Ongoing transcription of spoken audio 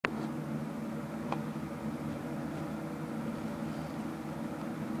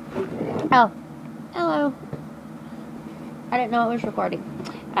Oh, hello. I didn't know it was recording.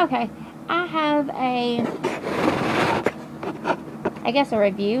 Okay, I have I guess a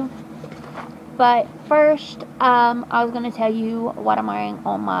review. But first, I was going to tell you what I'm wearing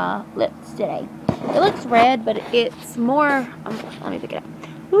on my lips today. It looks red, but it's more, let me pick it up.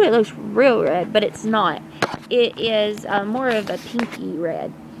 Ooh, it looks real red, but it's not. It is more of a pinky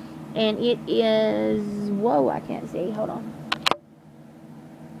red. And it is, whoa, I can't see. Hold on.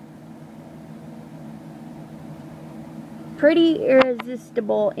 Pretty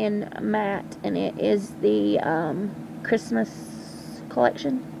Irresistible in Matte, and it is the Christmas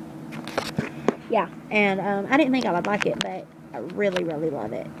collection. Yeah, and I didn't think I would like it, but I really, really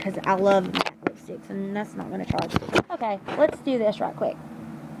love it, because I love matte lipsticks, and that's not going to charge. Okay, let's do this right quick.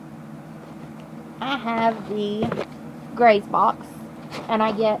 I have the Graze Box, and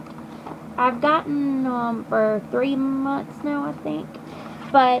I've gotten for 3 months now, I think,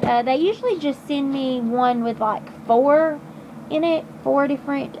 but they usually just send me one with like 4 in it, 4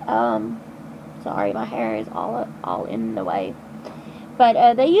 different, sorry, my hair is all in the way.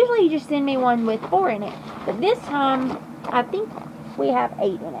 But they usually just send me one with 4 in it. But this time, I think we have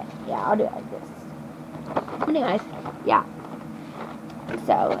 8 in it. Yeah, I'll do it like this. Anyways, yeah.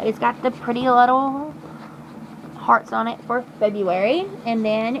 So, it's got the pretty little hearts on it for February. And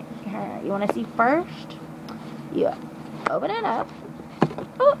then, you want to see first, you open it up.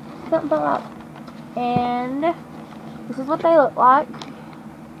 Oh, something fell out. And this is what they look like.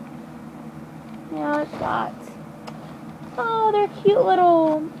 Yeah, it's got... Oh, they're cute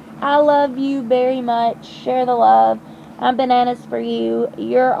little, I love you very much, share the love, I'm bananas for you,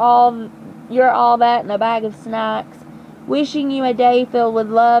 you're all that in a bag of snacks, wishing you a day filled with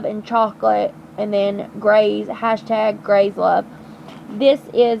love and chocolate, and then Graze, hashtag Graze love. This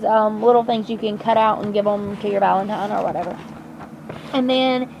is little things you can cut out and give them to your Valentine or whatever. And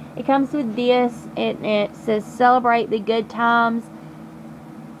then it comes with this, it says celebrate the good times.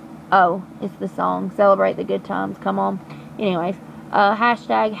 Oh, it's the song, celebrate the good times, come on. Anyways,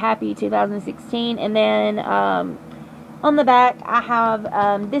 hashtag happy 2016. And then on the back I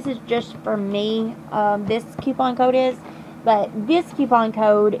have this is just for me, this coupon code is, but this coupon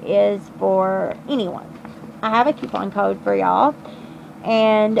code is for anyone. I have a coupon code for y'all,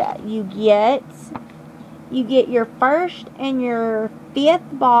 and you get your first and your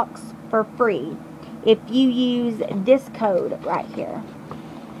 5th box for free if you use this code right here.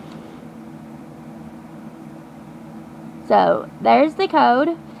 So, there's the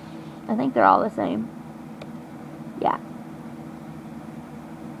code. I think they're all the same. Yeah.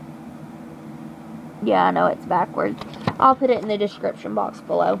 Yeah, I know it's backwards. I'll put it in the description box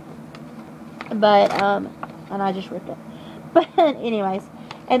below. But, and I just ripped it. But, anyways.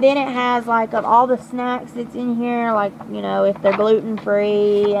 And then it has, like, of all the snacks that's in here, like, you know, if they're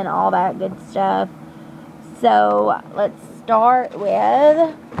gluten-free and all that good stuff. So, let's start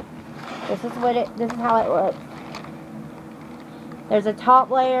with, this is how it looks. There's a top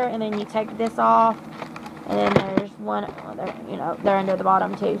layer, and then you take this off, and then there's one, you know, they're under the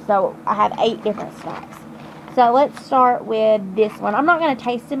bottom too. So I have 8 different snacks. So let's start with this one. I'm not going to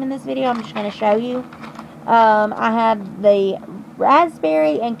taste them in this video. I'm just going to show you. I have the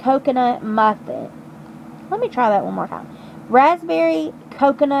raspberry and coconut muffin. Let me try that one more time. Raspberry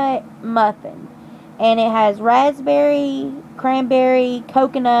coconut muffin, and it has raspberry, cranberry,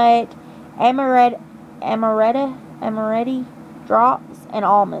 coconut, amaretti drops, and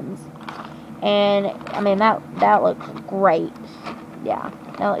almonds. And I mean that looks great. Yeah,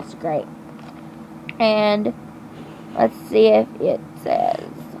 that looks great. And let's see if it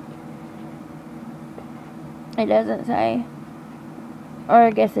says, it doesn't say, or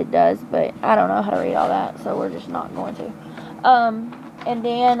I guess it does, but I don't know how to read all that, so we're just not going to. And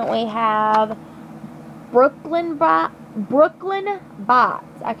then we have Brooklyn Bites.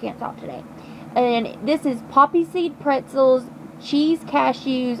 I can't talk today. And this is poppy seed pretzels, cheese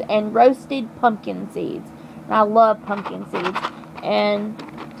cashews, and roasted pumpkin seeds. And I love pumpkin seeds. And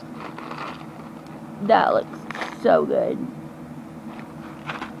that looks so good.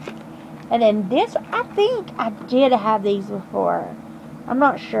 And then this, I think I did have these before. I'm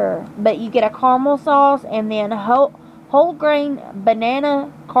not sure. But you get a caramel sauce, and then whole grain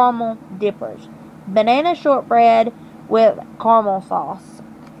banana caramel dippers. Banana shortbread with caramel sauce.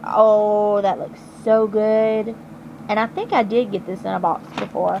 Oh, that looks so good. And I think I did get this in a box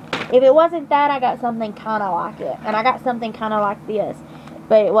before. If it wasn't that, I got something kind of like it. And I got something kind of like this.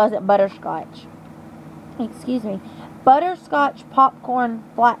 But it wasn't butterscotch. Excuse me. Butterscotch popcorn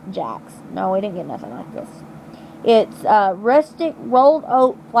flapjacks. No, we didn't get nothing like this. It's rustic rolled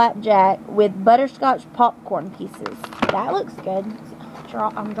oat flapjack with butterscotch popcorn pieces. That looks good.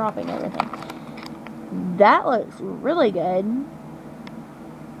 I'm dropping everything. That looks really good.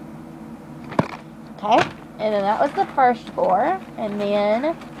 Okay, and then that was the first 4, and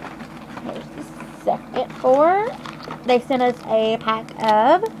then here's the second 4. They sent us a pack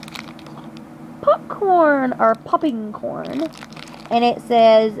of popcorn, or popping corn, and it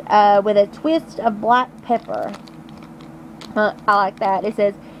says, with a twist of black pepper. I like that. It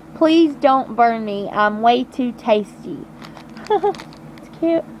says, please don't burn me, I'm way too tasty. It's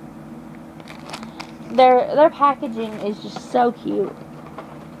cute. Their packaging is just so cute.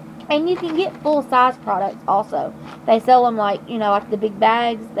 And you can get full-size products also. They sell them like, you know, like the big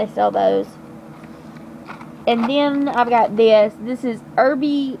bags. They sell those. And then I've got this. This is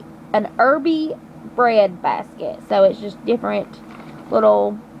an herby bread basket. So it's just different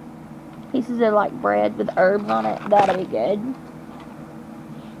little pieces of like bread with herbs on it. That'll be good.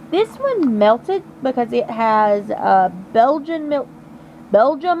 This one melted because it has Belgium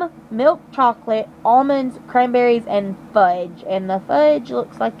milk chocolate, almonds, cranberries, and fudge. And the fudge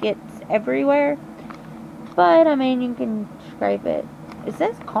looks like it's everywhere. But, I mean, you can scrape it. It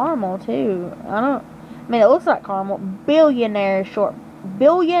says caramel, too. I mean, it looks like caramel. Billionaire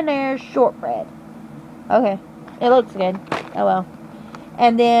shortbread. Okay. It looks good. Oh, well.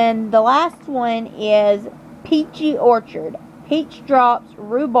 And then the last one is Peachy Orchard. Peach drops,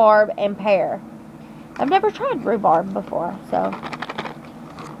 rhubarb, and pear. I've never tried rhubarb before, so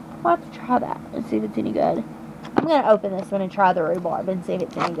I'll have to try that and see if it's any good. I'm going to open this one and try the rhubarb and see if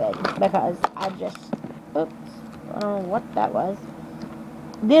it's any good. Because I just... Oops. I don't know what that was.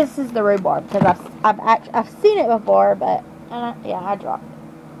 This is the rhubarb. Because I've seen it before, but... yeah, I dropped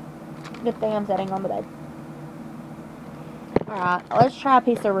it. Good thing I'm sitting on the bed. Alright, let's try a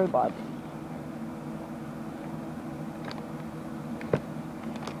piece of rhubarb.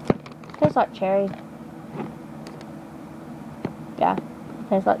 Tastes like cherries. Yeah.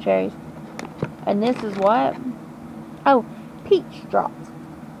 Tastes like cherries. And this is what? Oh, peach drops.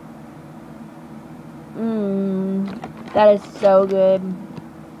 That is so good.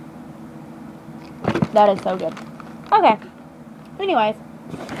 That is so good. Okay. Anyways,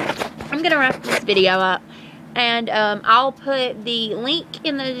 I'm gonna wrap this video up. And I'll put the link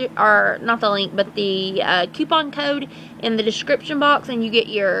in the, or not the link, but the coupon code in the description box, and you get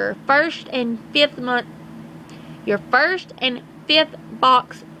your first and fifth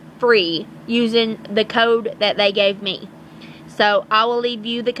box free using the code that they gave me. So I will leave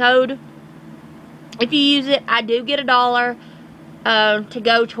you the code. If you use it, I do get $1 to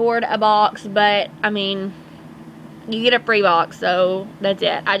go toward a box, but I mean, you get a free box, so that's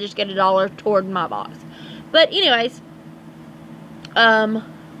it. I just get $1 toward my box. But anyways,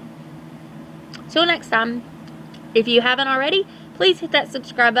 till next time, if you haven't already, please hit that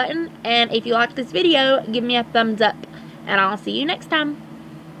subscribe button, and if you like this video, give me a thumbs up, and I'll see you next time.